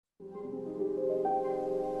All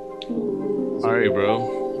right,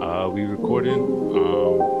 bro. We recording.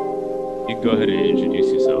 You can go ahead and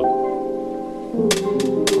introduce yourself.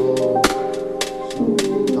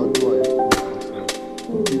 Shoot, how do I introduce myself?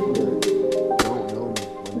 For people that don't know me,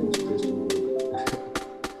 my name is Christian,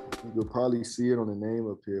 but you could probably see it on the name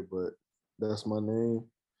up here, but that's my name.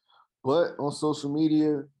 But on social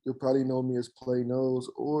media, you'll probably know me as Play Knows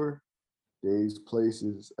or Days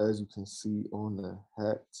Places, as you can see on the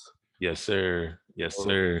hat. Yes, sir. Yes, So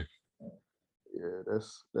sir. yeah,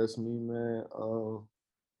 that's me, man.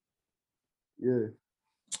 Yeah,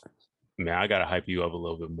 Man, I gotta hype you up a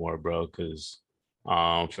little bit more, bro, because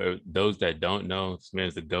for those that don't know, this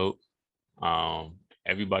man's the GOAT.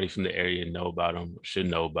 Everybody from the area know about him, should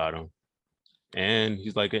know about him. And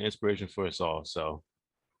he's like an inspiration for us all. So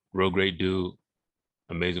real great dude,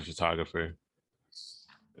 amazing photographer,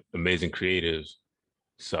 amazing creative.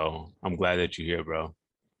 So I'm glad that you're here, bro.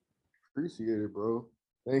 appreciate it, bro.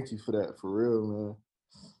 Thank you for that, for real, man.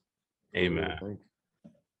 For real, Amen. thank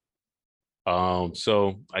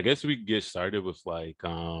So I guess we could get started with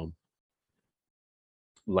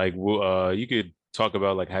you could talk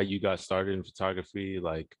about like how you got started in photography,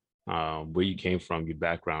 like where you came from, your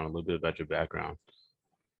background, a little bit about your background. you.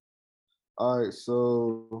 All right,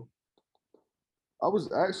 so I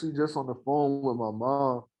was actually just on the phone with my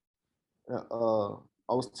mom. And,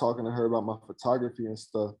 I was talking to her about my photography and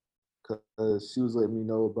stuff because she was letting me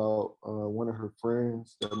know about one of her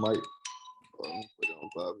friends that might put it on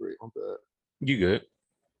vibrate. My bad. You good?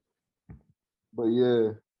 But yeah,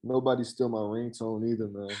 nobody's still my ringtone either,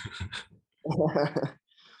 man.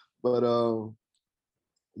 But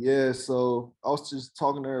yeah, so I was just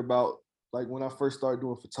talking to her about like when I first started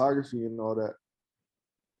doing photography and all that,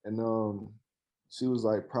 and she was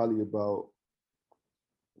like probably about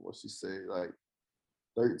what she say like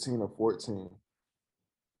 13 or 14.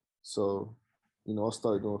 So, I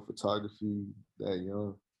started doing photography that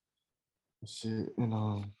young and shit. And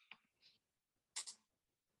I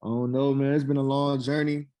don't know, man. It's been a long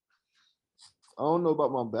journey. I don't know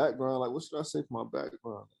about my background. Like, what should I say for my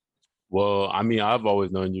background? Well, I mean, I've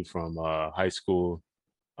always known you from high school.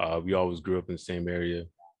 We always grew up in the same area.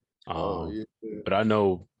 Oh Um, yeah. but I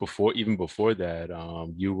know even before that,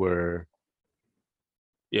 you were,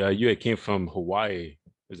 yeah, you had came from Hawaii.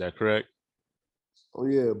 Is that correct? Oh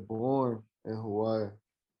yeah, born in Hawaii.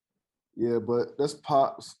 Yeah, but that's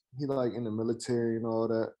pops. He like in the military and all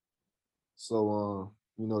that. So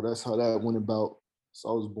that's how that went about. So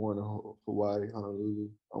I was born in Hawaii, Honolulu.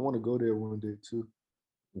 I want to go there one day too.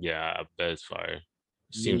 Yeah, I bet it's fire.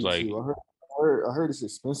 Seems Me like too. I heard it's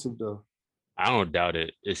expensive though. I don't doubt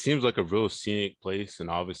it. It seems like a real scenic place, and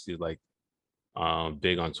obviously like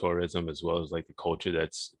big on tourism as well as like the culture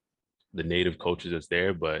that's the native culture that's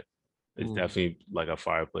there, but it's Mm, definitely like a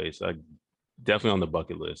fireplace. Like definitely on the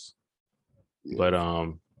bucket list. yeah.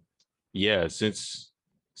 But yeah, since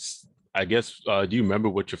I guess do you remember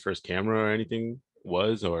what your first camera or anything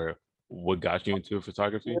was or what got you into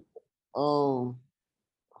photography? Um,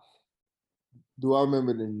 do I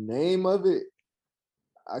remember the name of it?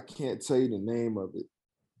 I can't tell you the name of it,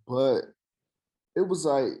 but it was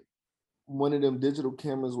like one of them digital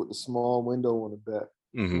cameras with the small window on the back.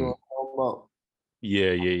 You know Hmm. what I'm talking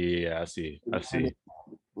Yeah, yeah, yeah, yeah. I see. I about? see.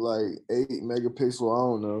 Like 8 megapixel. I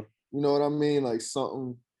don't know. You know what I mean? Like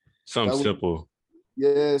something Something that was, simple.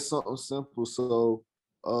 yeah, something simple. So,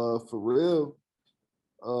 for real,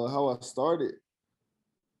 how I started,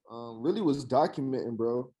 really was documenting,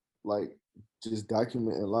 bro. Like just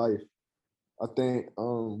documenting life. I think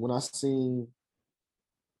when I seen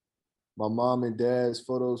my mom and dad's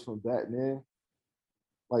photos from back then,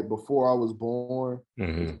 like before I was born, just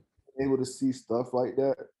Hmm. able to see stuff like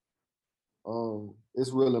that,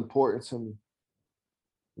 it's real important to me.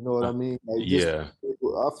 You know what I mean? Like just Yeah.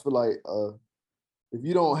 I feel like if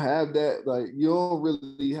you don't have that, like you don't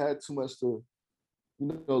really have too much to,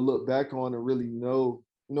 look back on and really know.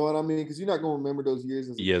 You know what I mean? Because you're not gonna remember those years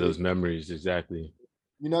as a Yeah, kid. those memories, exactly.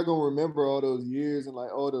 You're not gonna remember all those years and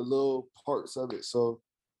like all the little parts of it. So,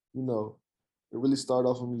 you know, it really started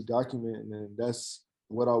off with me documenting, and that's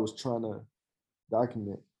what I was trying to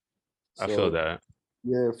document. I feel So that.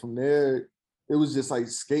 yeah, from there, it was just like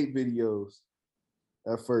skate videos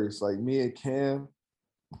at first. Like me and Cam,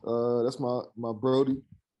 that's my Brody,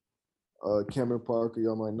 Cameron Parker.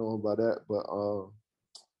 Y'all might know him by that, but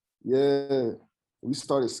yeah, we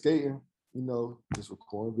started skating. Just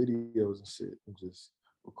recording videos and shit, and just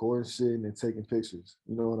recording shit and then taking pictures.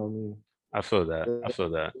 You know what I mean? I feel that. I The feel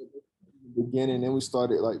that. beginning, then we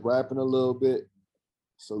started like rapping a little bit.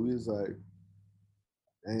 So we was like,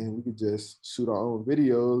 and we could just shoot our own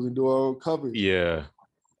videos and do our own covers. Yeah.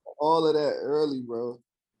 all of that early, bro.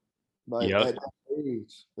 Like Yep. at that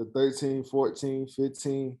age, the 13, 14,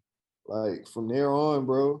 15, like from there on,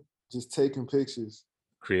 bro, just taking pictures.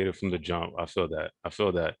 Creative from the jump. I feel that. I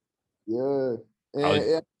feel that. Yeah. I And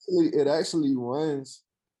was it actually runs.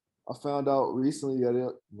 I found out recently that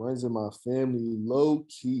it runs in my family low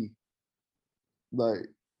key. Like,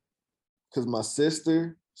 cause my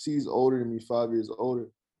sister, she's older than me, 5 years older.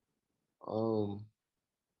 Um,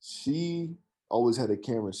 she always had a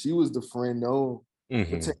camera. She was the friend known for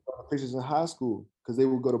mhm. taking all the pictures in high school because they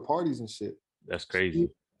would go to parties and shit. That's She, crazy.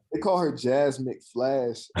 they call her Jazz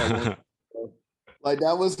McFlash at one. Like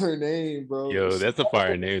that was her name, bro. Yo, She that's a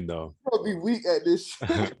fire name though. gonna be weak at this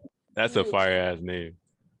shit. That's a fire ass name.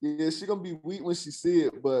 Yeah, she gonna be weak when she see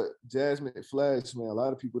it. But Jazz McFlash, man, a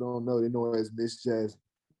lot of people don't know. They know her as Miss Jazz.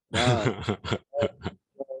 Nah,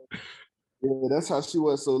 yeah, that's how she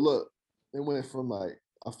was. So look, it went from like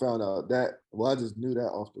I found out that. Well, I just knew that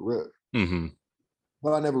off the rip, hmm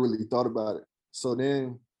but I never really thought about it. So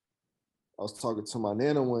then I was talking to my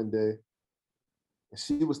nana one day, and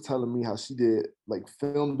she was telling me how she did like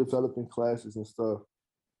film developing classes and stuff,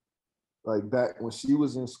 like back when she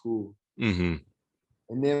was in school. hmm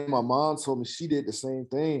And then my mom told me she did the same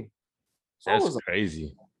thing. So That's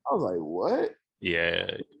crazy. I was like, what?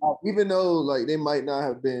 Yeah. Even though like they might not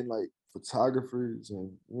have been like photographers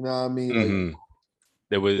and you know what I mean, like hmm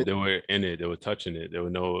They were in it. They were touching it. They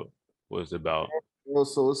would know what it's about. you know,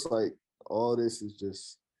 so it's like all this is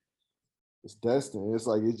just it's destiny. It's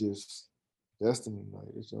like it's just destiny. Like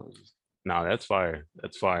it's just Nah, that's fire.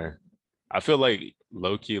 That's fire. I feel like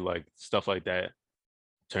low key, like stuff like that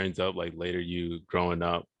turns up like later you growing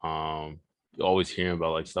up. You always hearing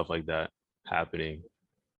about like stuff like that happening.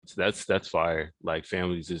 So that's fire. Like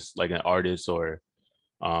families just like an artist or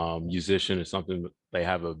musician or something, they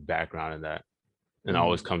have a background in that and it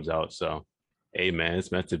always mm, comes out. So hey man,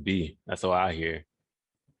 it's meant to be. That's all I hear.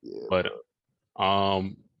 yeah, But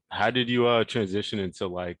bro. how did you transition into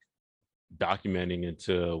like documenting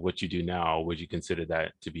into what you do now? Would you consider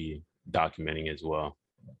that to be documenting as well?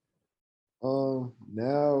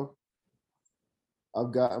 Now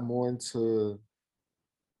I've gotten more into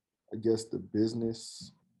I guess the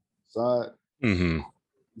business side. hmm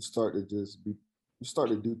You start to just be you start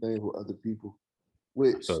to do things with other people, I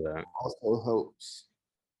which feel that. also helps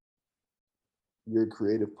your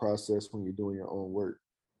creative process when you're doing your own work.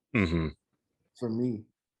 hmm For me,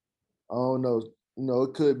 I don't know. You know,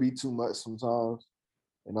 it could be too much sometimes,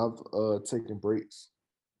 and I've taken breaks.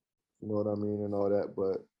 You know what I mean, and all that.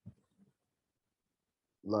 But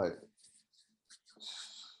like,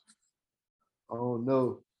 I don't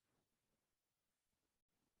know.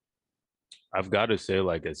 I've got to say,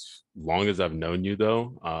 like, as long as I've known you,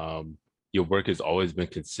 though, your work has always been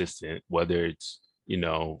consistent, whether it's,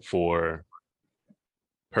 for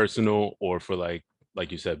personal or for like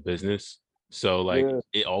you said, business. So like Yeah,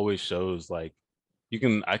 it always shows like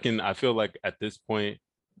I feel like at this point,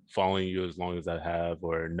 following you as long as I have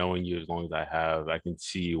or knowing you as long as I have, I can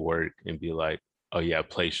see you work and be like, oh yeah,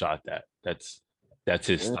 Play shot that. That's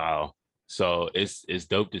his yeah, style. So it's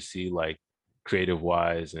dope to see like creative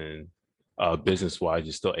wise and business wise,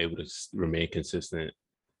 you're still able to remain consistent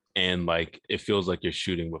and like it feels like you're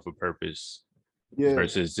shooting with a purpose yeah,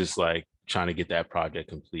 versus just like trying to get that project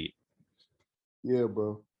complete. yeah,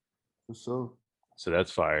 bro, for sure. So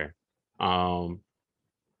that's fire. Um,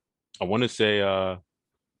 I want to say,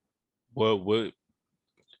 what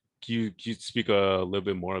can you speak a little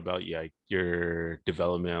bit more about like your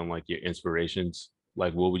development and like your inspirations?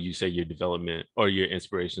 Like, what would you say your development or your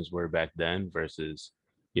inspirations were back then versus,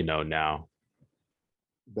 now?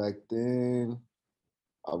 Back then,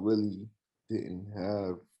 I really didn't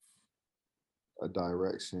have a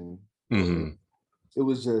direction, or hmm it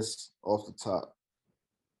was just off the top.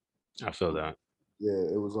 I feel that.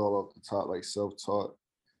 Yeah, it was all off the top, like self-taught.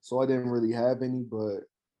 So I didn't really have any, but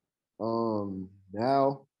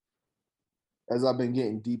now as I've been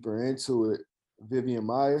getting deeper into it, Vivian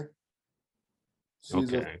Meyer,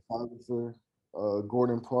 she's a Okay. photographer,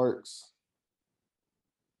 Gordon Parks.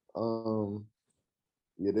 Um,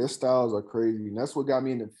 yeah, their styles are crazy. And that's what got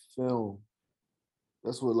me into film.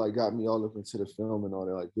 That's what like got me all up into the film and all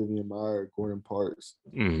that, like Vivian Meyer, Gordon Parks.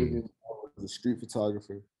 hmm Vivian Meyer was a street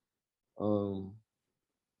photographer. Um,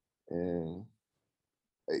 and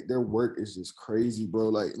like, their work is just crazy, bro.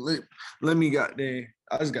 Like let me got there.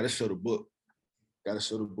 I just gotta show the book. Gotta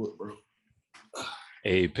show the book, bro.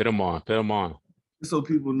 Hey, put them on, put them on. So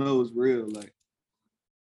people know it's real. Like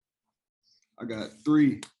I got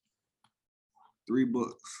three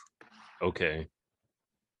books. Okay.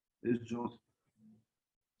 This joint,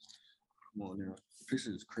 come on now. The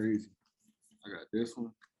picture is crazy. I got this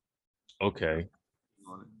one. Okay.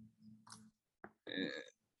 on it. And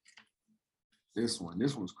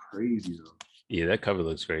this one's crazy though. Yeah, that cover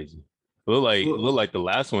looks crazy. Look Look, like the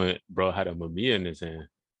last one, bro, had a Mamiya in his hand.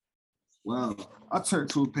 wow. I turned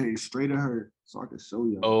to a page straight at her so I could show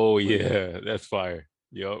y'all. Oh But yeah, that's fire.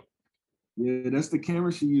 Yup. yeah, that's the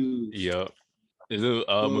camera she used. Yup. Is it Look,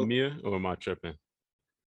 Mamiya or am I tripping?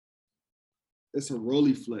 it's a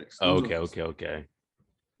Rolleiflex. Oh, okay, okay, okay.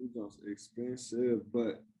 Them joints expensive.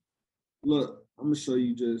 But look, I'm gonna show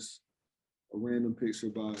you just a random picture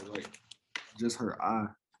by like just her eye.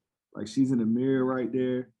 Like she's in the mirror right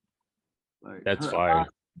there. Like That's fire.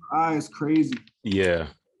 her eye is crazy. Yeah.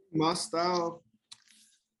 My style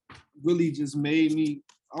really just made me,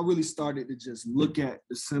 I really started to just look at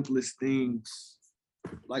the simplest things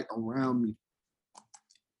like around me.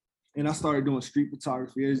 And I started doing street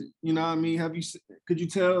photography. You know what I mean? Could you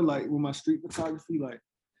tell like with my street photography, like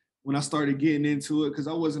when I started getting into it, because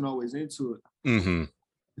I wasn't always into it. Mm-hmm.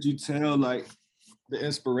 Could you tell like the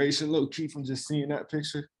inspiration low key from just seeing that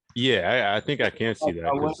picture? Yeah, I think I can see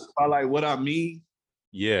that because By like what I mean.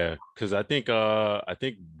 yeah, because I think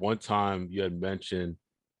one time you had mentioned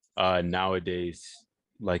nowadays,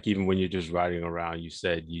 like even when you're just riding around, you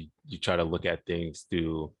said you try to look at things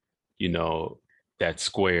through, you know, that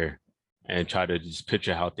square and try to just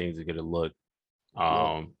picture how things are gonna look.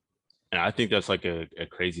 Yep. And I think that's like a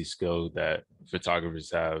crazy skill that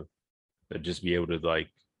photographers have, that just be able to like,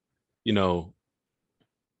 you know,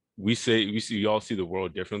 we all see the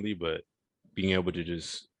world differently, but being able to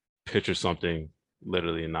just picture something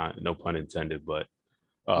literally, not no pun intended, but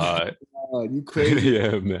You crazy.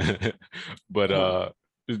 yeah, man. But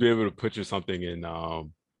just be able to picture something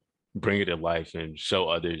and bring it to life and show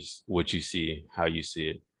others what you see, how you see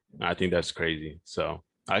it. And I think that's crazy. So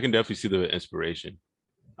I can definitely see the inspiration.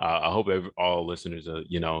 I hope all listeners are,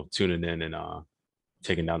 you know, tuning in and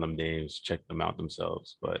taking down them names, check them out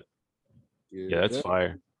themselves. But Yeah, yeah, that's that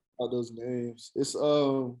fire. all those names. It's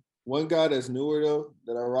one guy that's newer though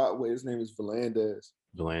that I rock with. His name is Velandez.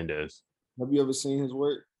 Velandez. Have you ever seen his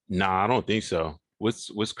work? Nah, I don't think so.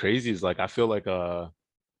 What's crazy is like I feel like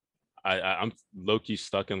I'm low key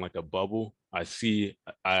stuck in like a bubble. I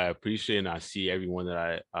appreciate and I see everyone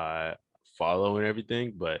that I follow and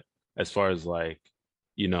everything, but as far as like,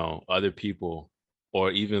 you know, other people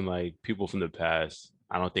or even like people from the past,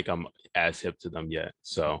 I don't think I'm as hip to them yet.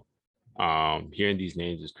 So hearing these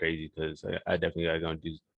names is crazy because I definitely gotta go and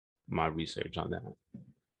do my research on that.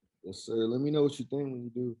 Yes, sir. Let me know what you think when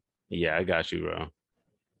you do. Yeah, I got you,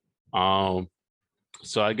 bro. Um,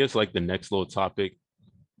 so I guess like the next little topic,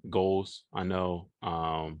 goals. I know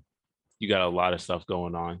you got a lot of stuff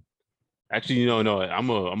going on. Actually, you know, no, I'm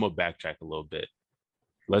a backtrack a little bit.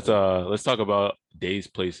 Let's talk about days,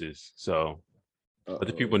 places. So let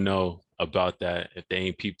the people Uh-oh. know about that if they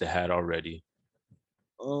ain't peeped the hat already.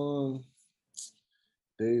 Um,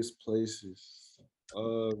 days, places.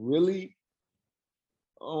 Really?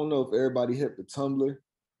 I don't know if everybody hit the Tumblr,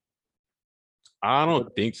 I but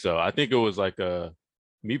don't think so. I think it was like a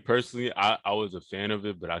me personally, I was a fan of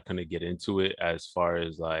it, but I couldn't get into it as far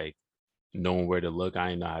as like knowing where to look. I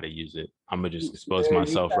didn't know how to use it. I'm gonna just expose yeah,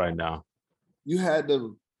 myself right now. you had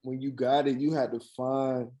to when you got it, you had to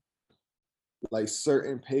find like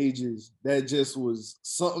certain pages that just was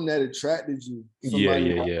something that attracted you. Yeah, Somebody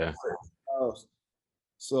yeah, had yeah. a certain house.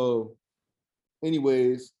 So,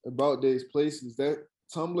 anyways, about days, places that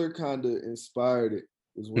Tumblr kind of inspired it.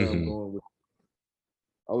 Is where I'm Hmm. going with.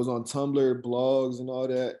 I was on Tumblr blogs and all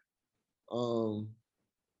that. Um,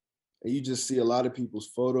 and you just see a lot of people's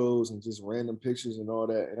photos and just random pictures and all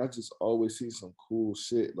that. And I just always see some cool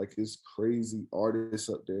shit. Like it's crazy artists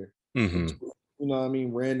up there. And Hmm. just, you know what I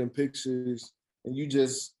mean? Random pictures. And you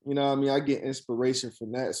just, you know what I mean? I get inspiration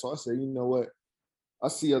from that. So I say, you know what? I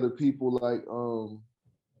see other people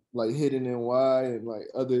like Hidden NY and like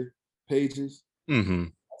other pages. Hmm.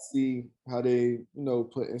 I see how they,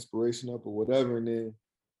 put inspiration up or whatever. And then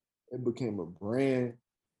it became a brand.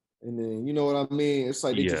 And then you know what I mean? It's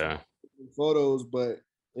like they just Yeah. photos, but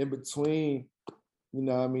in between,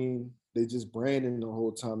 what I mean, they just branding the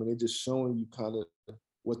whole time and they just showing you kind of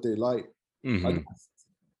what they like. I Hmm. guess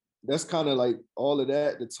that's kind of like all of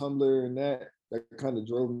that, the Tumblr and that kind of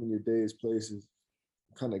drove me to days, places,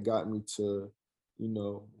 kind of got me to,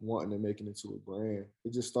 wanting to make it into a brand.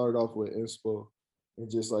 It just started off with inspo and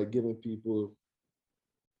just like giving people,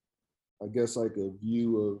 I guess, like a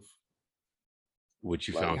view of What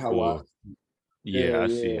you like found how I, cool. yeah, Yeah, I yeah,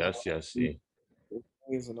 see. I see. I see.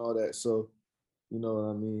 things and all that. So, you know what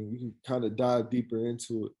I mean? You can kind of dive deeper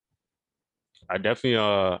into it. I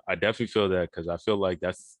definitely feel that because I feel like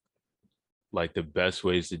that's like the best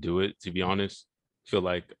ways to do it, to be honest. feel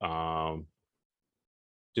like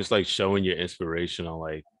just like showing your inspiration on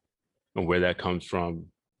like and where that comes from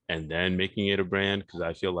and then making it a brand. Cause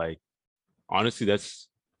I feel like honestly that's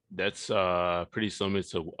pretty similar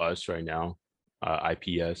to us right now,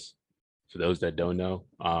 IPS, for those that don't know.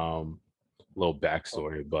 Little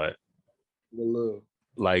backstory, but The love.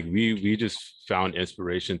 like we just found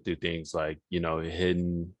inspiration through things like, you know,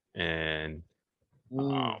 hidden and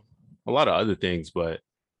Mm. a lot of other things, but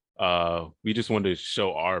we just wanted to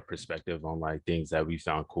show our perspective on like things that we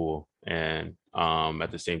found cool, and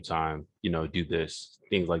at the same time, you know, do this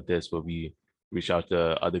things like this where we reach out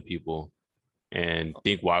to other people and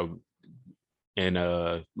think why,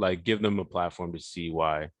 and like give them a platform to see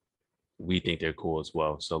why we think they're cool as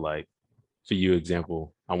well. So like for you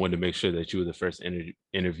example, I wanted to make sure that you were the first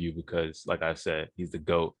interview because like I said, he's the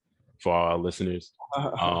GOAT for all our listeners.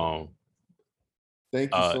 um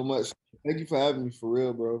Thank you uh so much. Thank you for having me, for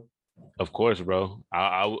real, bro. of course, bro.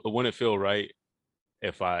 I wouldn't feel right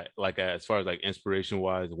if I like, as far as like inspiration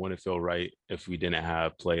wise, it wouldn't feel right if we didn't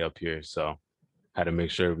have play up here. So had to make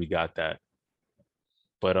sure we got that.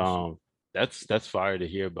 But that's fire to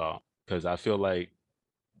hear about, because I feel like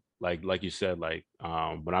you said, like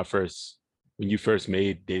when you first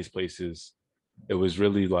made Days Places, it was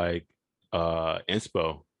really like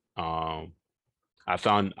inspo. Um I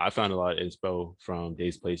found a lot of inspo from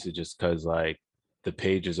Days Places just because like the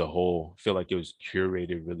page as a whole, I feel like it was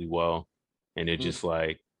curated really well. And it Mm. just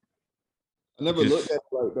like I it never looked just at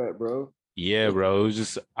it like that, bro. yeah, That's, bro. It was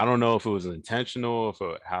just, I don't know if it was intentional, if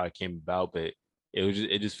how it came about, but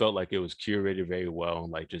it just felt like it was curated very well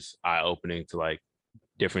and like just eye opening to like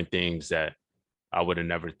different things that I would have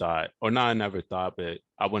never thought, or not never thought, but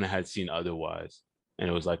I wouldn't have seen otherwise. And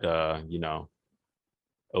it was like you know,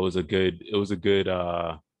 it was a good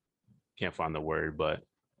can't find the word, but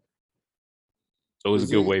it was a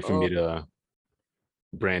is good it way for me to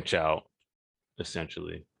branch out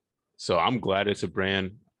essentially. So I'm glad it's a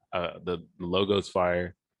brand. The logo's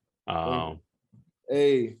fire. thank Um,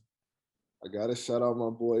 hey, I gotta shout out my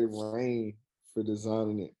boy Rain for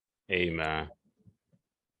designing it. hey man.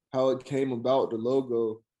 How it came about, the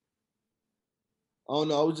logo. I don't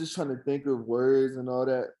know. I was just trying to think of words and all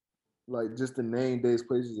that, like just the name Days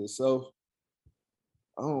Places itself.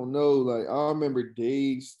 I don't know. Like I remember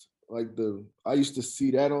Dazed, like I used to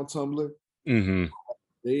see that on Tumblr, Hmm.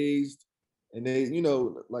 Dazed, and they,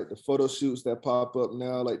 like the photo shoots that pop up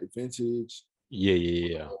now, like the vintage Yeah,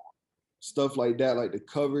 yeah, yeah. stuff like that, like the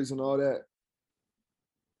covers and all that.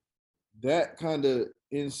 That kind of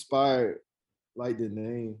inspired like the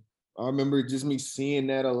name. I remember just me seeing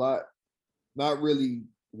that a lot. Not really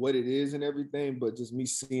what it is and everything, but just me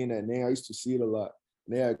seeing that name. I used to see it a lot.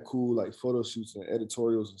 And they had cool like photo shoots and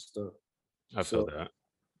editorials and stuff. I feel So that.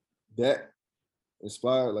 that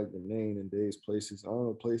inspired like the name and Days Places. I don't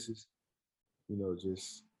know, places,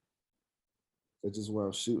 just that's just where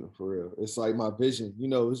I'm shooting for real. It's like my vision,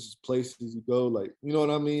 it's just places you go, like, you know what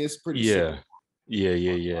I mean? It's pretty simple. Yeah. Yeah,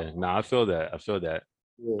 yeah, yeah. No, I feel that. I feel that.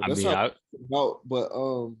 Yeah, I that's mean, how I it's about. But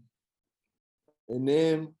and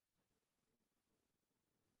then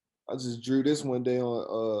I just drew this one day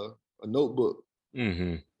on a notebook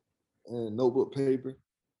hmm and notebook paper.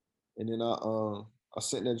 And then I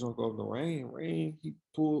sent that junk off the Rain. Rain, he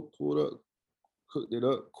pulled up, cooked it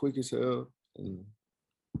up quick as hell. And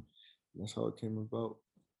that's how it came about.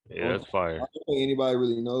 I yeah, don't, that's I fire. don't think anybody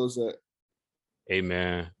really knows that. Hey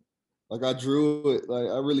man. Like I drew it, like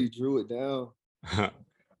I really drew it down. And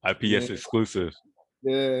IPS then exclusive.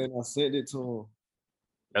 yeah, and I sent it to him.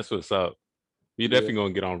 That's what's up. We Yeah, definitely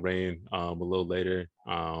gonna get on Rain a little later.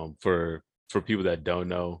 For people that don't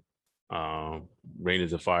know, Rain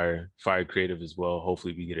is a fire creative as well.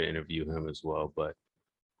 Hopefully we get to interview him as well. But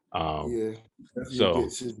um yeah. Definitely so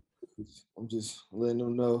gets his. I'm just letting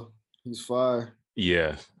him know he's fire.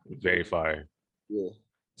 yeah, very fire. Yeah.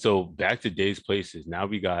 So back to Days Places. Now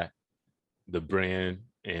we got the brand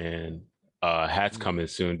and hats coming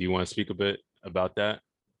soon. Do you want to speak a bit about that?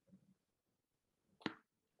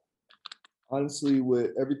 Honestly,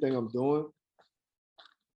 with everything I'm doing,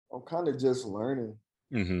 I'm kind of just learning.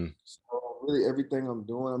 Hmm. So really, everything I'm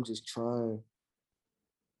doing, I'm just trying.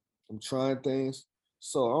 I'm trying things.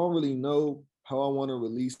 So I don't really know how I want to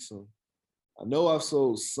release them. I know I've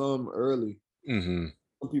sold some early. Hmm.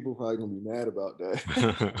 Some people probably gonna be mad about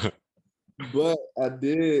that. But I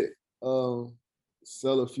did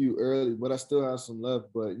sell a few early, but I still have some left.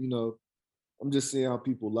 But I'm just seeing how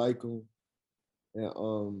people like them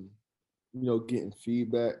and getting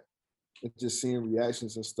feedback and just seeing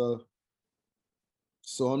reactions and stuff.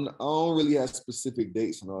 So I don't really have specific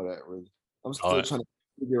dates and all that really. I'm still uh, trying to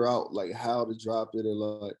figure out like how to drop it or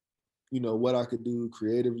like what I could do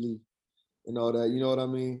creatively and all that. You know what I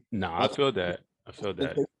mean? Nah, I That's feel that. I feel been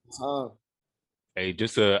that. taking time. Hey,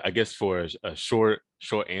 just I guess for a short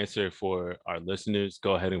answer for our listeners,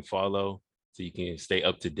 go ahead and follow so you can stay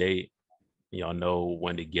up to date. Y'all know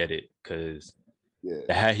when to get it because Yeah.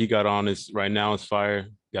 the hat he got on is right now is fire.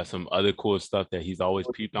 Got some other cool stuff that he's always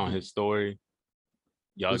peeped on his story.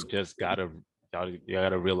 Y'all It's, just y'all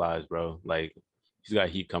gotta realize, bro. Like he's got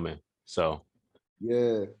heat coming.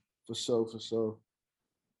 yeah, for sure, for sure.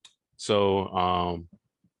 So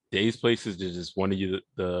Days Places is just one of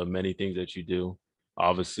the many things that you do.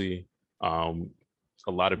 Obviously, um,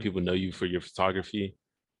 a lot of people know you for your photography,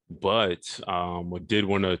 but I did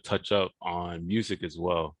want to touch up on music as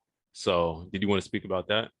well. So, did you want to speak about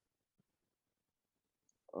that?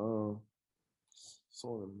 Um, so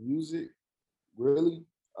on the music, really,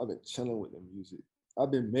 I've been chilling with the music.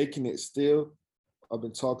 I've been making it still. I've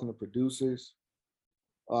been talking to producers.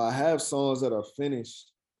 I have songs that are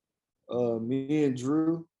finished. Me and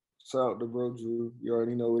Drew, shout out to bro Drew. You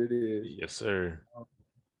already know what it is. Yes, sir.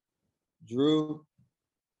 Drew,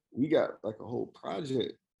 we got like a whole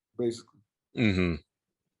project basically Mm-hmm.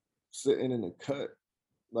 sitting in the cut.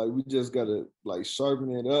 Like we just gotta like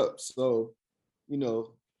sharpen it up. So, you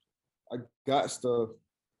know, I got stuff,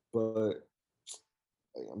 but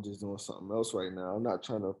like, I'm just doing something else right now. I'm not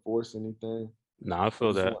trying to force anything. Nah, I I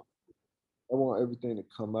feel just that. want everything to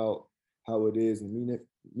come out how it is, and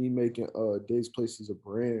me making Days Places a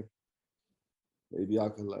brand. Maybe I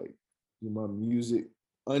can like do my music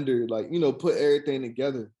under like put everything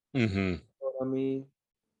together. Mm-hmm. You know what I mean?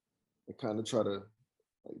 And kind of try to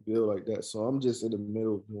like build like that. So I'm just in the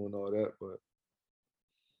middle of doing all that, but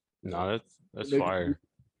you know, No, that's making fire.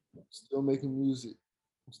 still making music.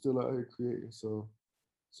 I'm still out here creating. So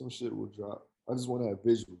some shit will drop. I just want to have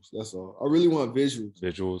visuals. That's all. I really want visuals.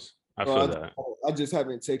 Visuals. I So feel that. I just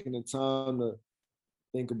haven't taken the time to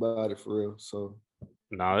think about it for real. So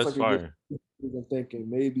No, if I that's could get fire. even thinking,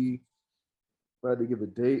 maybe if I had to give a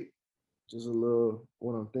date, just a little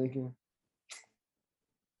what I'm thinking,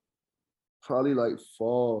 probably like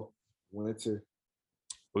fall, winter.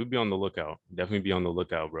 We'd be on the lookout. Definitely be on the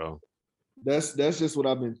lookout, bro. That's just what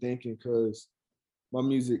I've been thinking because my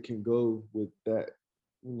music can go with that,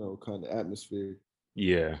 kind of atmosphere.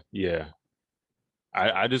 Yeah, yeah.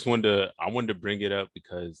 I just wanted to bring it up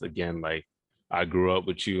because again, like I grew up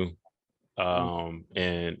with you. Mm,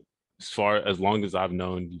 And as long as I've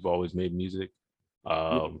known, you've always made music. yeah,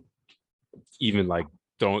 Um, even like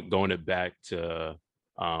going it back to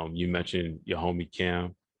you mentioned your homie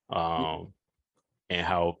Cam, yeah, um, and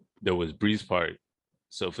how there was Breeze Park.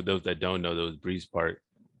 So for those that don't know, there was Breeze Park.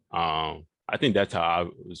 I think that's how I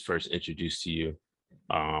was first introduced to you.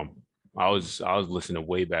 Um, I was listening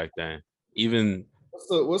way back then. Even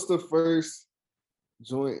what's the first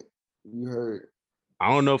joint you heard? I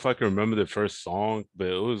don't know if I can remember the first song, but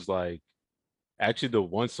it was like actually the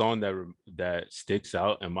one song that sticks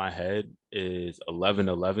out in my head is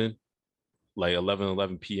 11:11, like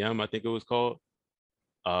 11:11 p.m. I think it was called.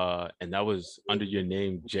 And that was under your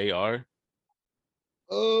name JR.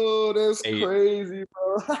 Oh, that's Hey, crazy,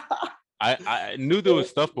 bro. I knew there was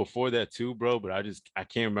stuff before that too, bro, but I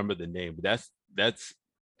can't remember the name. But that's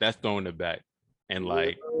throwing it back. And Yo,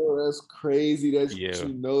 like, that's crazy that yeah,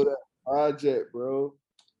 you know that project, bro.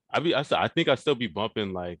 I think I still be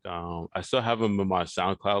bumping like I still have them in my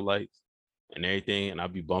SoundCloud likes and everything, and I'll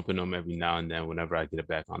be bumping them every now and then whenever I get it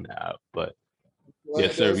back on the app. But yes,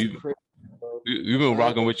 What? sir, That's crazy, bro. we've been I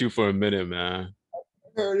rocking with you for a minute, man.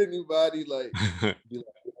 heard anybody like be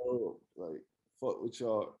like, like fuck with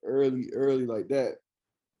y'all early like that.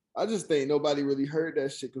 I just think nobody really heard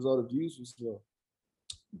that shit because all the views was low.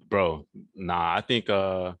 Bro, nah, I think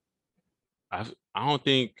I don't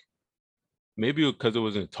think maybe because it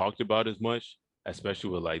wasn't talked about as much, especially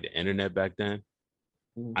with like the internet back then.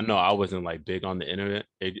 Mhm. I know I wasn't like big on the internet.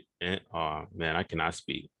 Man, I cannot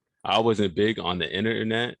speak. I wasn't big on the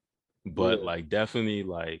internet, but Yeah. like definitely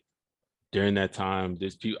like during that time,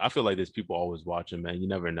 there's people. I feel like there's people always watching, man. You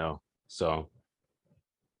never know. So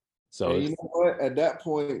And you it's know what? At that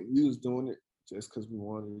point, we was doing it just because we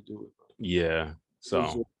wanted to do it. Bro. yeah. It was So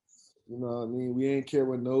just, what I mean? We didn't care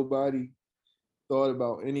what nobody thought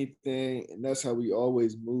about anything, and that's how we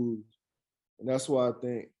always moved. And that's why I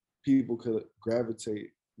think people could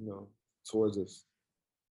gravitate, towards us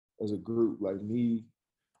as a group. Like me,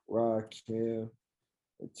 Rod, Cam,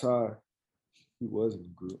 and Ty. He was in the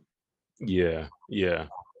group. yeah, yeah.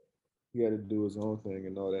 He had to do his own thing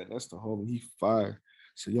and all that. And that's the homie. He fired.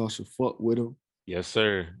 So y'all should fuck with him. Yes,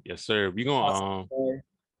 sir. Yes, sir. We gonna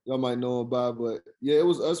Y'all might know him by, but yeah, it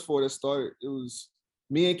was us four that started. It was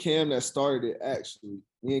me and Cam that started it actually.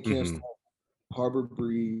 Me and Cam Hmm. started Harbor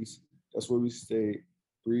Breeze. That's where we stayed.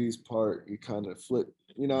 Breeze Park. You kind of flip,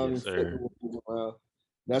 you know what I mean, Yes, flip the sir. rules around.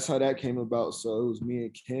 That's how that came about. So it was me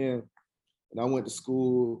and Cam, and I went to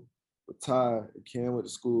school with Ty, and Cam went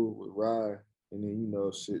to school with Rye, and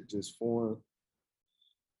then shit just formed,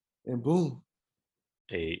 and boom.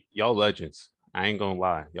 Hey, y'all legends. I ain't gonna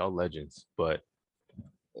lie, y'all legends. But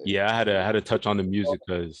Hey, yeah, man. I had to touch on the music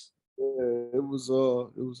because Yeah, it was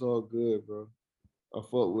all good, bro. I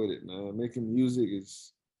fuck with it, man. Making music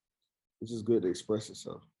is it's just good to express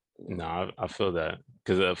yourself. You know? nah, I feel that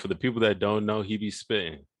because for the people that don't know, he be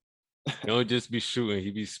spitting. He don't just be shooting,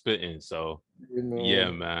 he be spitting. So Yeah,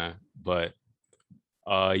 yeah, man. man. But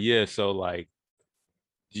yeah, so like,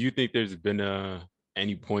 do you think there's been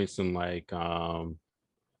any points in like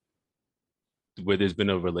where there's been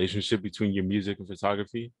a relationship between your music and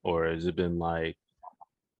photography, or has it been like,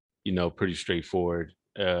 pretty straightforward?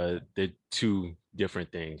 They're two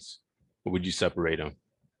different things. Or would you separate them?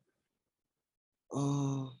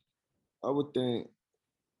 Uh, I would think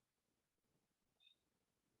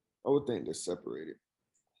they're separated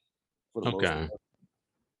for the most Okay. part,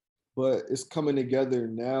 but it's coming together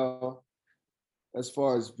now as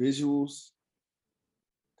far as visuals,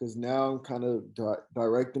 because now I'm kind of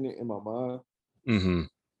directing it in my mind. Mm-hmm.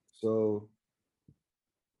 So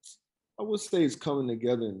I would say it's coming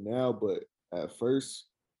together now, but at first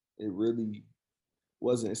it really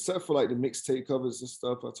wasn't, except for like the mixtape covers and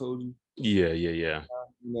stuff I told you. Yeah, yeah, yeah.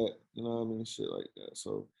 That, you know what I mean? Shit like that.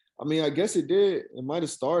 So I mean, I guess it did. It might have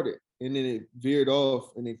started and then it veered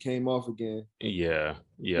off and it came off again. Yeah,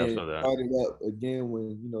 yeah, I And feel that. started up again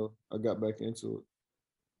when, I got back into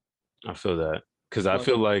it. I feel that. Because I Like,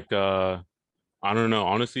 feel like I don't know,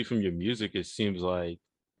 honestly, from your music, it seems like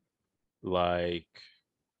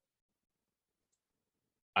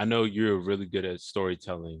I know you're really good at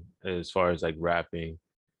storytelling as far as like rapping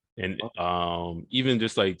and even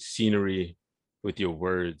just like scenery with your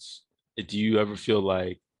words. Do you ever feel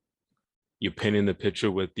like you're painting the picture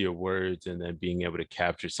with your words and then being able to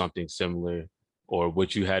capture something similar or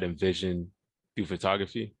what you had envisioned through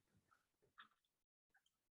photography?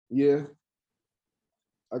 yeah,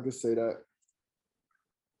 I could say that.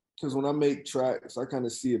 Because when I make tracks, I kind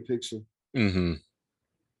of see a picture Mm-hmm.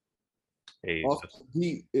 Hey, off the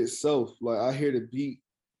beat itself. Like I hear the beat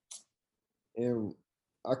and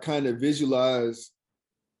I kind of visualize,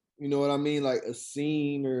 you know what I mean? Like a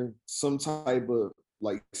scene or some type of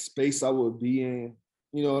like space I would be in.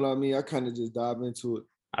 You know what I mean? I kind of just dive into it.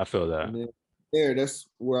 I feel And that. then that's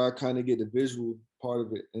where I kind of get the visual part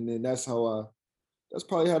of it. And then that's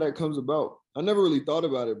probably how that comes about. I never really thought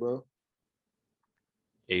about it, bro.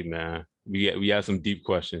 Hey man, we have some deep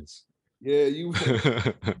questions. Yeah, you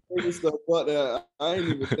bringing stuff up that I ain't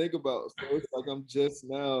even think about. So it's like I'm just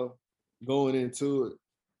now going into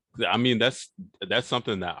it. I mean, that's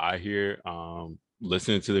something that I hear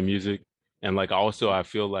listening to the music. And like also I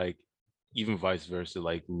feel like even vice versa,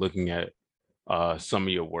 like looking at some of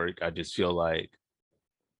your work, I just feel like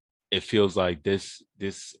it feels like there's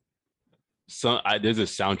a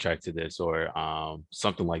soundtrack to this or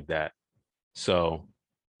something like that. So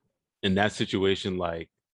in that situation, like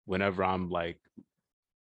whenever I'm like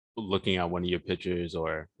looking at one of your pictures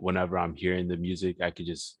or whenever I'm hearing the music, I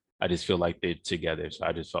just feel like they're together. So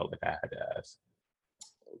I just felt like I had to ask.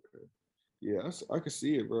 Okay. Yeah, I can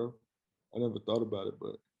see it, bro. I never thought about it,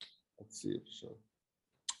 but I can see it for sure.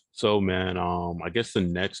 So man, I guess the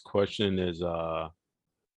next question is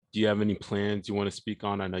do you have any plans you want to speak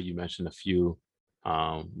on? I know you mentioned a few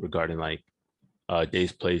regarding like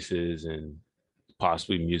days, places, and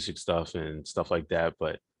possibly music stuff and stuff like that.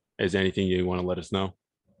 But is there anything you want to let us know?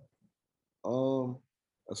 Um,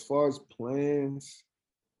 as far as plans,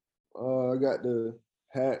 I got the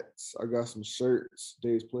hats, I got some shirts,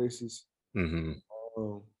 days, places. Hmm.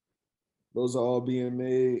 Um, those are all being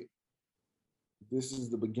made. This is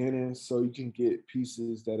the beginning, so you can get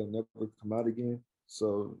pieces that'll never come out again.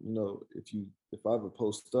 So, if I ever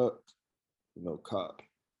post up, cop,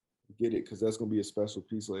 get it, because that's gonna be a special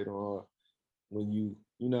piece later on when you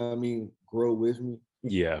know what I mean, grow with me.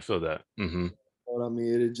 Yeah, I feel that. Hmm. You know what I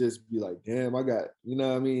mean? It'd just be like, damn, I got, you know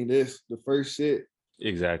what I mean, this, the first shit.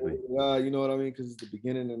 Exactly. You know what I mean? Because it's the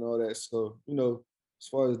beginning and all that. So, as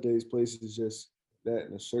far as days, places, just that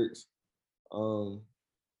and the shirts. Um,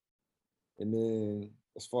 and then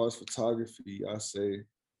as far as photography, I say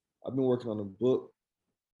I've been working on a book.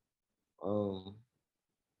 Um,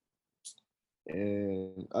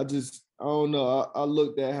 and I don't know. I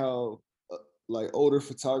looked at how like older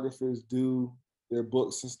photographers do their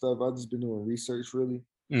books and stuff. I've just been doing research really,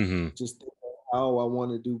 Hmm. just thinking how I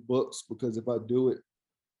want to do books because if I do it,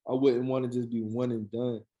 I wouldn't want to just be one and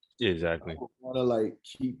done. I Exactly. would want to like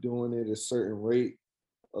keep doing it at a certain rate,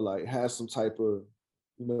 or like have some type of,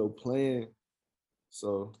 plan.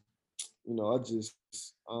 So, I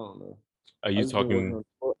don't know. Are I you just been working talking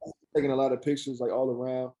on taking a lot of pictures like all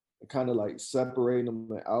around and kind of like separating them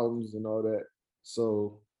in albums and all that.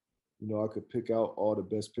 So, I could pick out all the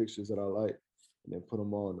best pictures that I like and then put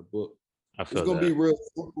them all in the book. I It's feel gonna be that real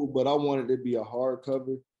simple, but I want it to be a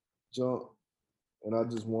hardcover jump, and I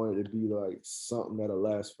just want it to be like something that'll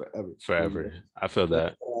last forever. forever. I feel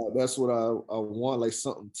That's, that. that's what I want, like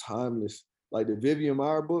something timeless. Like the Vivian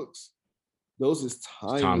Meyer books, those is It's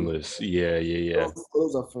timeless. timeless. Yeah, yeah, yeah.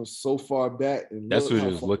 Those are from so far back, and That's look what it how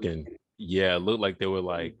was far. looking. Yeah, it looked like they were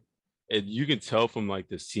like you can tell from like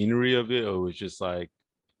the scenery of it, or it was just like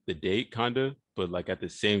the date kind of, but like at the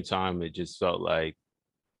same time, it just felt like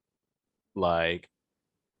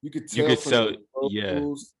You could you tell could from tell. the Yeah,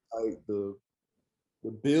 photos, like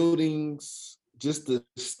the buildings, just the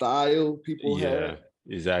style people yeah, had. You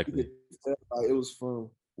could exactly, tell like it was from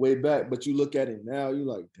way back, but you look at it now, you're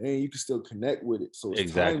like, dang, you can still connect with it. So it's time.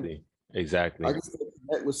 exactly, I exactly. can still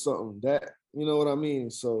connect with something that, you know what I mean?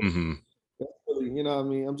 So Hmm. that's really, you know what I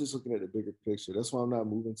mean? I'm just looking at the bigger picture. That's why I'm not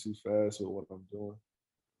moving too fast with what I'm doing.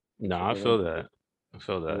 No, So I like I'm, feel that. I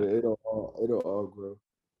feel that. it'll all grow.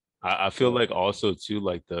 I feel But like also too,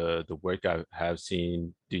 like the work I have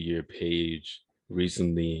seen through your page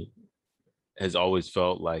recently has always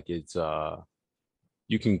felt like it's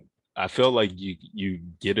you can I feel like you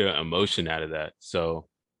get an emotion out of that. So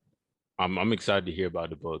I'm excited to hear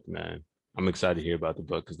about the book, man. I'm excited to hear about the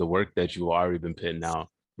book because the work that you've already been putting out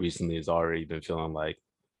recently has already been feeling like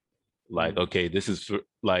mm, okay, this is for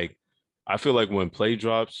like I feel like when play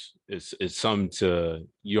drops, it's something to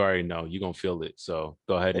you already know you're gonna feel it. So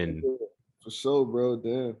yeah, for sure, bro.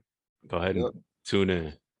 Damn. go ahead and Yep. tune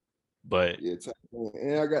in. But Yeah.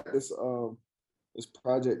 And I got this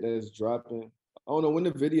project that is dropping. I don't know when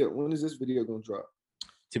is this video gonna drop?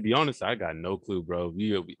 to be honest, I got no clue, bro.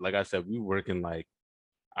 Like I said, we working like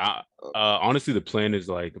I Uh, honestly the plan is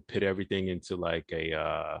like put everything into like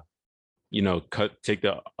a take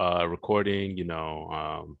the recording,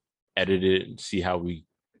 edit it and see how we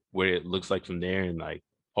where it looks like from there and like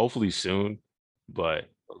hopefully soon. But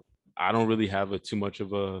I don't really have a too much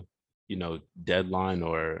of a deadline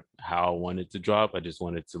or how I want it to drop. I just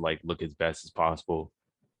want it to like look as best as possible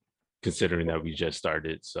considering that we just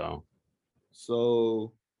started. So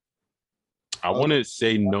so I uh, want to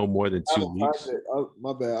say no more than I have 2 weeks.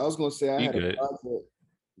 my bad. I was gonna say I You had a good. project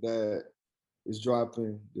that is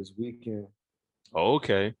dropping this weekend. Oh,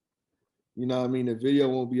 okay. You know what I mean? The video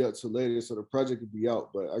won't be up till later, so the project will be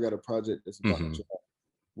out. But I got a project that's about Mm-hmm. to drop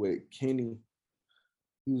with Kenny.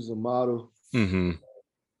 He was a model, Mm-hmm.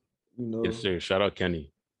 you Yes, know, sir. Shout out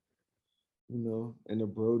Kenny. and the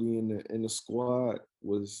Brody and the squad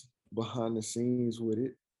was behind the scenes with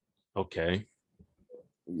it. Okay.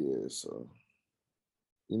 Yeah, so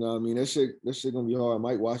what I mean? That shit gonna be hard.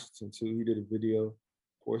 Mike Washington too. He did a video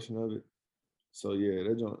portion of it. So yeah,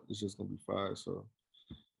 that joint is just gonna be fire. So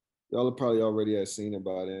y'all are probably already have seen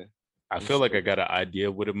about it. I I'm feel like sure. I got an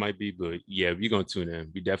idea what it might be, but yeah, we gonna tune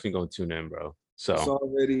in. We definitely gonna tune in, bro. So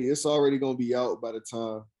It's already gonna be out by the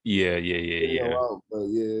time yeah, yeah, yeah, video yeah, out. But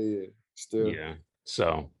yeah. Still. yeah.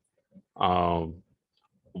 So um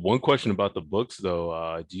one question about the books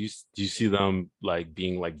though, do you see them like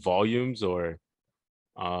being like volumes or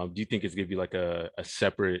do you think it's gonna be like a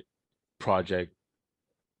separate project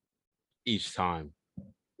each time?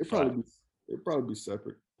 It Fi- probably be it probably be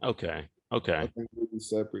separate. Okay, I okay. think it'll be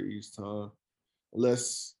separate each time.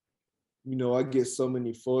 Unless, I get so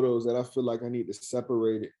many photos that I feel like I need to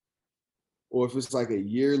separate it. Or if it's like a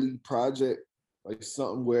yearly project, like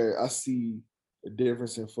something where I see a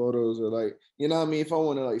difference in photos, or like, you know what I mean? If I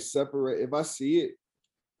want to like separate, if I see it,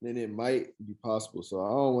 then it might be possible. So I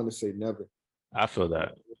don't want to say never. I feel Uh,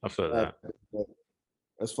 that. I feel that. but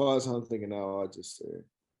as far as I'm thinking now, I just say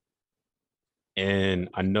And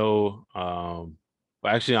I know,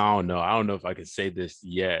 well, actually, I don't know. I don't know if I can say this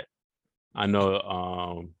yet. I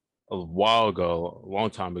know, a while ago, a long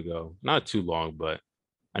time ago, not too long, but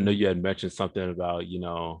I know you mm, had mentioned something about,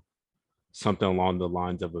 something along the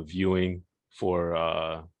lines of a viewing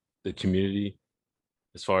for the community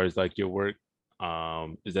as far as like your work.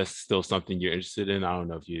 Is that still something you're interested in? I don't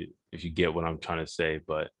know if you get what I'm trying to say,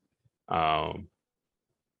 but um,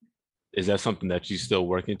 is that something that you still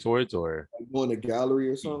working towards or like going to gallery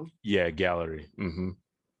or something. yeah, gallery. Mm-hmm.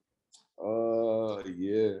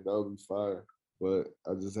 Yeah, that would be fire. But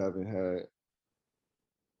I just haven't had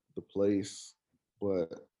the place. But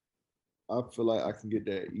I feel like I can get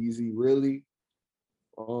that easy. Really,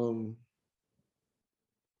 um,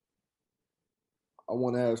 I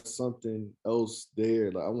want to have something else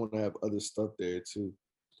there. Like I want to have other stuff there too.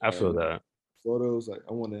 I Like feel that. photos. Like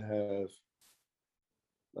I want to have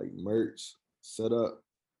like merch set up,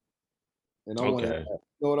 and I want to, Okay. you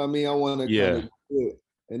know what I mean. I want to kind of Yeah. do it,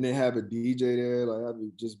 and then have a DJ there. Like have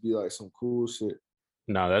it just be like some cool shit.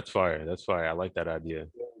 No, that's fire. That's fire. I like that idea.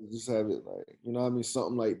 Just have it like you know what I mean,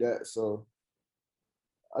 something like that. So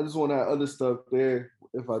I just want to have other stuff there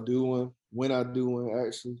if I do one. When I do one,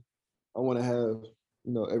 actually, I want to have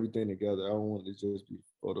everything together. I don't want it to just be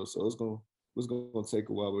photos. So it's gonna take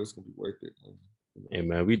a while, but it's gonna be worth it. Hey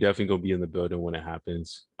man, we definitely gonna be in the building when it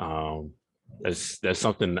happens. That's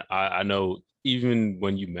something I know. Even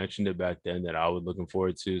when you mentioned it back then, that I was looking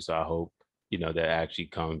forward to. So I hope that actually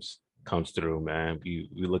comes through, man. We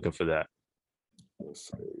looking for that. Yes,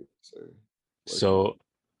 sir, yes, sir. Working on.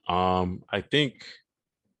 So,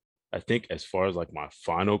 I think as far as like my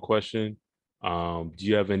final question, do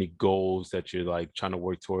you have any goals that you're like trying to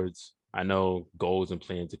work towards? I know goals and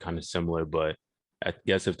plans are kind of similar, but I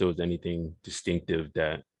guess if there was anything distinctive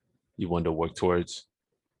that you wanted to work towards.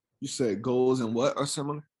 You said goals and what are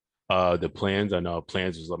similar? The plans, I know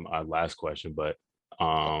plans was my last question, but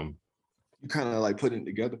um, You kind of like putting it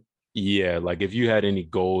together. yeah, like if you had any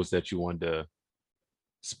goals that you wanted to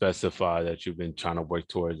specify that you've been trying to work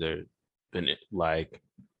towards or been like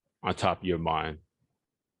on top of your mind.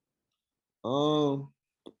 Um,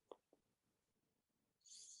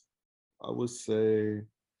 I would say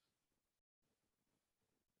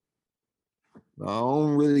no, I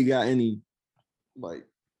don't really got any like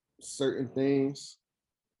certain things,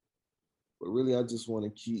 but really I just want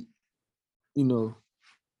to keep, you know,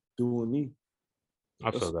 doing me.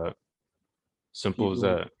 I feel That's that. Simple keep as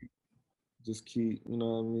doing, that. just keep, you know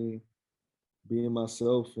what I mean, being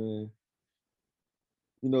myself and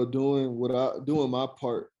doing my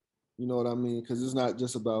part. You know what I mean? Because it's not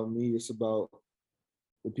just about me; it's about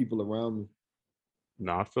the people around me.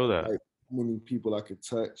 No, I feel that. Like how many people I could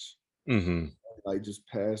touch, Hmm. like just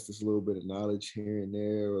pass this little bit of knowledge here and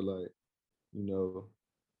there, or like you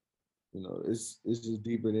know, it's just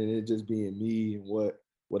deeper than it just being me and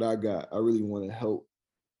what I got. I really want to help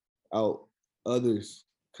out others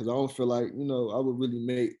because I don't feel like I would really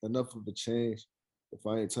make enough of a change if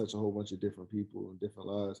I ain't touch a whole bunch of different people and different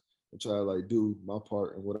lives and try to like do my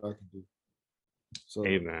part and what I can do. Hey So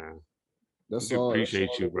man, that's we all. That's appreciate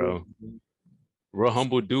all you, bro. it Real is.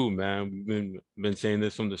 humble dude, man. We've been saying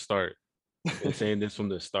this from the start. Been saying this from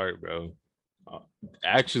the start, bro. Uh,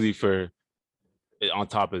 Actually, for on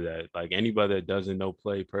top of that, like anybody that doesn't know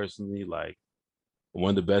Play personally, like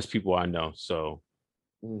one of the best people I know. So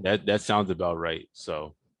Mm, that sounds about right.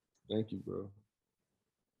 So, thank you, bro.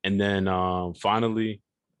 and then finally,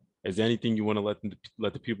 is there anything you want to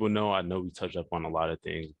let the people know? I know we touched up on a lot of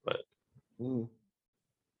things, but Mm.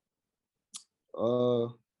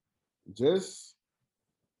 Uh, just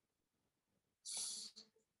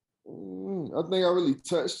I think I really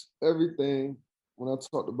touched everything when I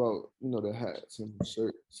talked about the hats and the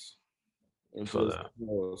shirts and for just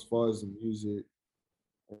that. as far as the music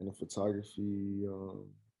and the photography,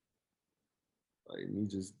 like me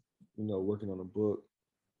just working on a book,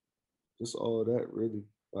 just all that really,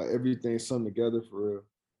 like everything summed together for real.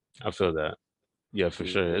 I feel that. Yeah, for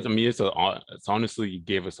sure. Yeah. I mean, it's honestly, you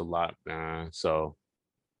gave us a lot, man. So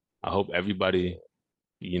I hope everybody,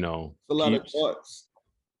 It's a lot of peeps. thoughts,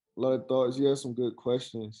 a lot of thoughts. You had some good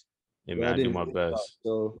questions Hey, that I man, I do didn't my think about. best.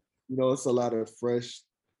 So it's a lot of fresh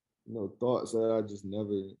thoughts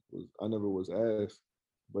that I never was asked.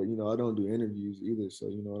 But I don't do interviews either, so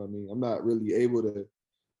you know what I mean. I'm not really able to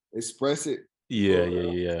express it Yeah, for yeah, real.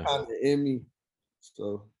 It's yeah. kind of in me.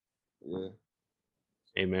 So yeah.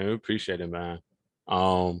 Hey, man, we appreciate it, man.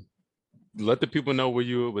 Um, Let the people know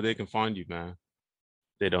where they can find you, man.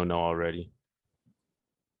 They don't know already.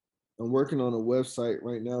 I'm working on a website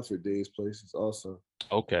right now for Days Places also.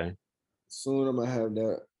 Okay, Soon I'm gonna have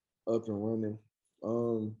that up and running.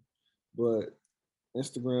 Um, but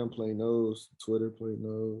Instagram Play Knows, Twitter Play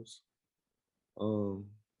Knows. Um,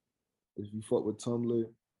 if you fuck with Tumblr,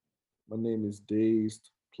 my name is Dazed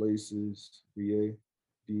Places VA,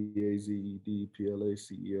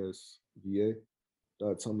 DAZEDPLACES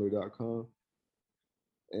VA.tumblr.com.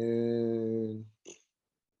 And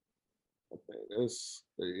I think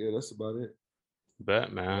that's about it.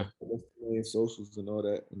 bet, man. That's the main socials and all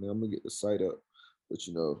that. And then I'm gonna get the site up. But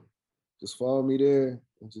just follow me there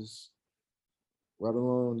and just right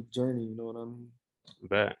along the journey, you know what I mean?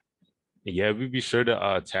 Bet. Yeah, we'd be sure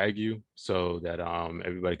to tag you so that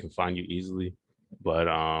everybody can find you easily. But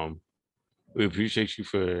we appreciate you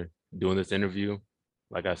for doing this interview.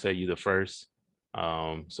 Like I said, you the first.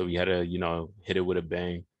 So we had to, hit it with a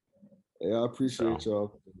bang. Hey, I So appreciate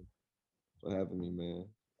y'all for having me, man.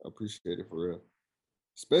 I appreciate it for real,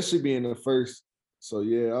 especially being the first. So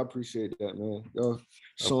yeah, I appreciate that, man. Y'all of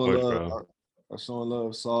showing course, love. bro, I showing love.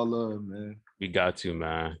 It's all love, man. we got to,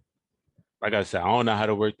 man. Like I said, I don't know how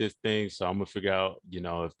to work this thing, so I'm gonna figure out,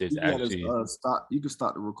 if there's You gotta actually stop. You can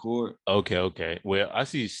stop the record. okay, okay. Well, I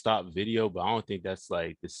see stop video, but I don't think that's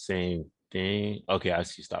like the same thing. Okay, I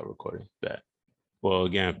see stop recording. Bet. Well,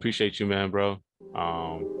 again, appreciate you, man, bro.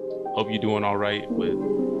 Hope you're doing all right with,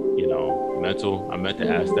 mental. I meant to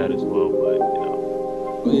ask that as well, but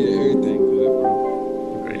Oh yeah, everything.